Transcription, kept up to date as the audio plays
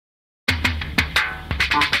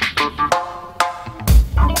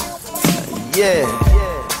Yeah.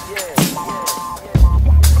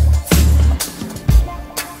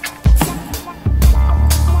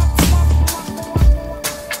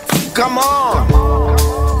 Come on.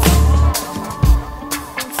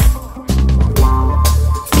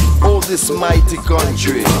 Oh, this mighty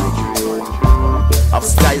country of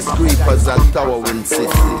skyscrapers and towering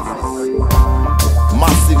cities,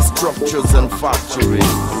 massive structures and factories,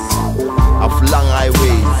 of long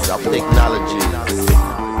highways of technology.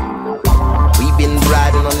 We've been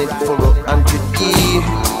riding on it for 100 years.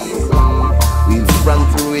 We've run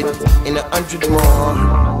through it in 100 more.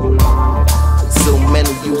 So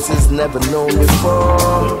many uses never known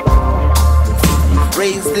before. We've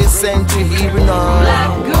raised this century here and on.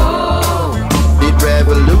 Black gold. It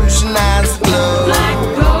revolutionized the globe. Black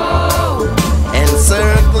gold.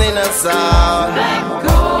 Encircling us all. Black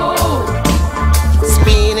gold.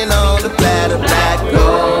 Spinning on the platter. Black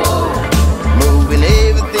gold. Moving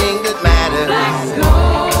everything that matters. Black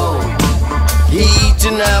gold.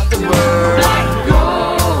 Heating up the world. Black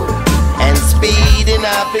gold. And speeding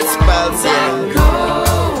up its pulse. Black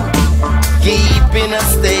gold. Keeping a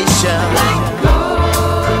station. Black gold.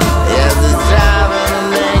 Yes, it's driving a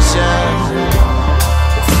nation.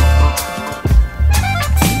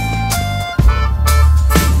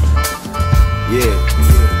 Yeah.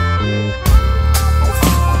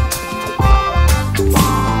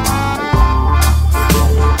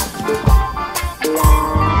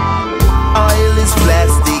 Oil is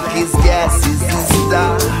plastic, is gas, is the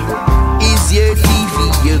star. Is your TV,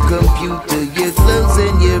 your computer, your clothes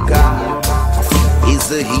and your car. Is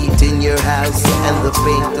the heat in your house and the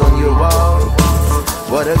paint on your wall.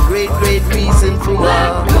 What a great, great reason for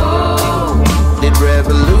war. It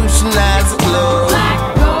revolutionized the globe.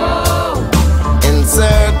 Black gold.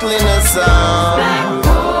 Encircling us all. Black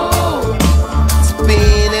gold.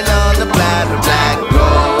 Spinning on the platter. Black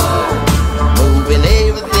gold. Moving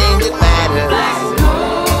everything that matters. Black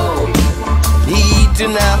gold.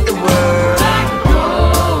 Heating up the world. Black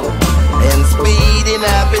gold. And speeding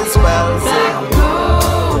up its pulse. Black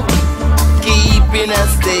gold. Keeping a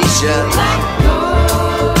station. Black gold.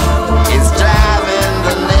 It's driving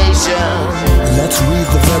the nation. Let's read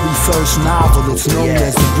the very first novel, it's known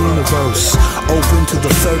as the universe. Open to the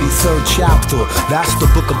 33rd chapter, that's the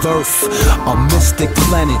book of Earth. A mystic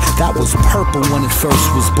planet that was purple when it first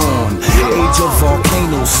was born. Age of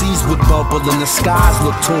volcanoes, seas would bubble and the skies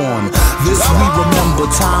look torn. This we remember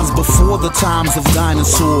times before the times of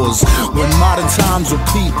dinosaurs. When modern times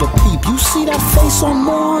repeat, but peep, you see that face on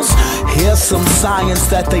Mars? Here's some science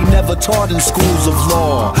that they never taught in schools of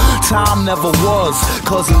law. Time never was,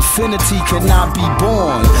 cause infinity cannot be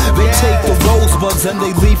born. They take the rosebuds and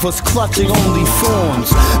they leave us clutching only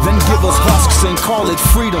thorns. Then give us husks and call it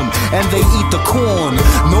freedom, and they eat the corn.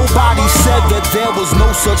 Nobody said that there was no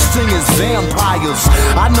such thing as vampires.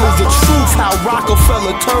 I know the truth, how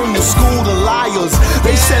Rockefeller turned the school to liars.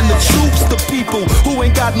 They send the troops to people who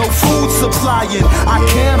ain't got no food supplying. I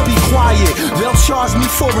can't be quiet, they'll charge me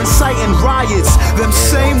for inciting riots. Them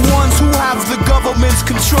same ones who have the government's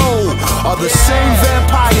control are the same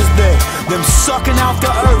vampires that them sucking out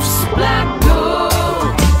the earth. Black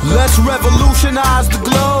gold. Let's revolutionize the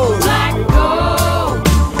globe. Black gold.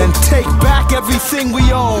 And take back everything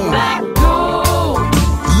we own. Black gold.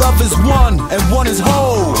 Love is one and one is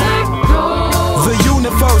whole. Black gold. The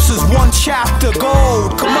universe is one chapter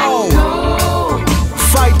gold. Come on. Gold.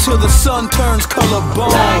 Fight till the sun turns color bone.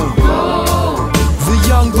 Black gold. The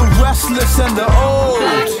young, the restless, and the old.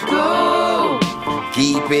 Black gold.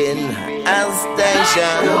 Keeping a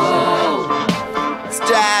station. It's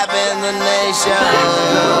driving the nation.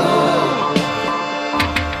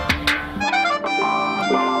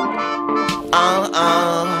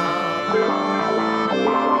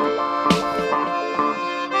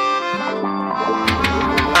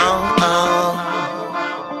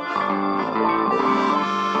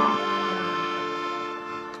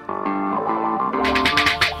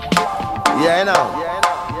 Yeah, I know.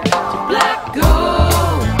 Black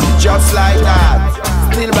gold. Just like that.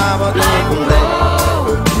 Still Baba doing that.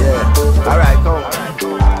 Yeah. Alright, go.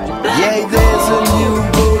 Yeah, there's a new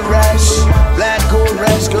gold rush. Black gold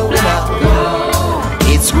rush going up.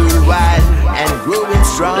 It's worldwide and growing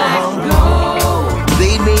strong.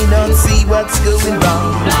 They may not see what's going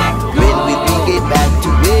wrong. When we get back to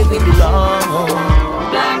where we belong.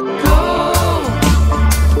 Black gold.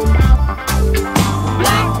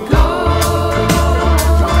 Black gold.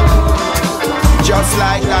 Just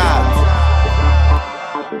like that.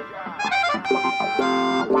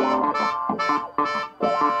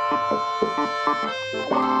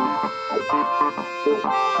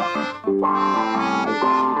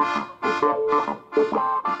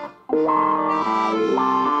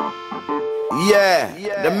 Yeah,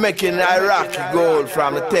 they're making Iraqi gold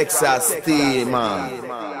from the Texas steel,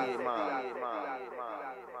 man.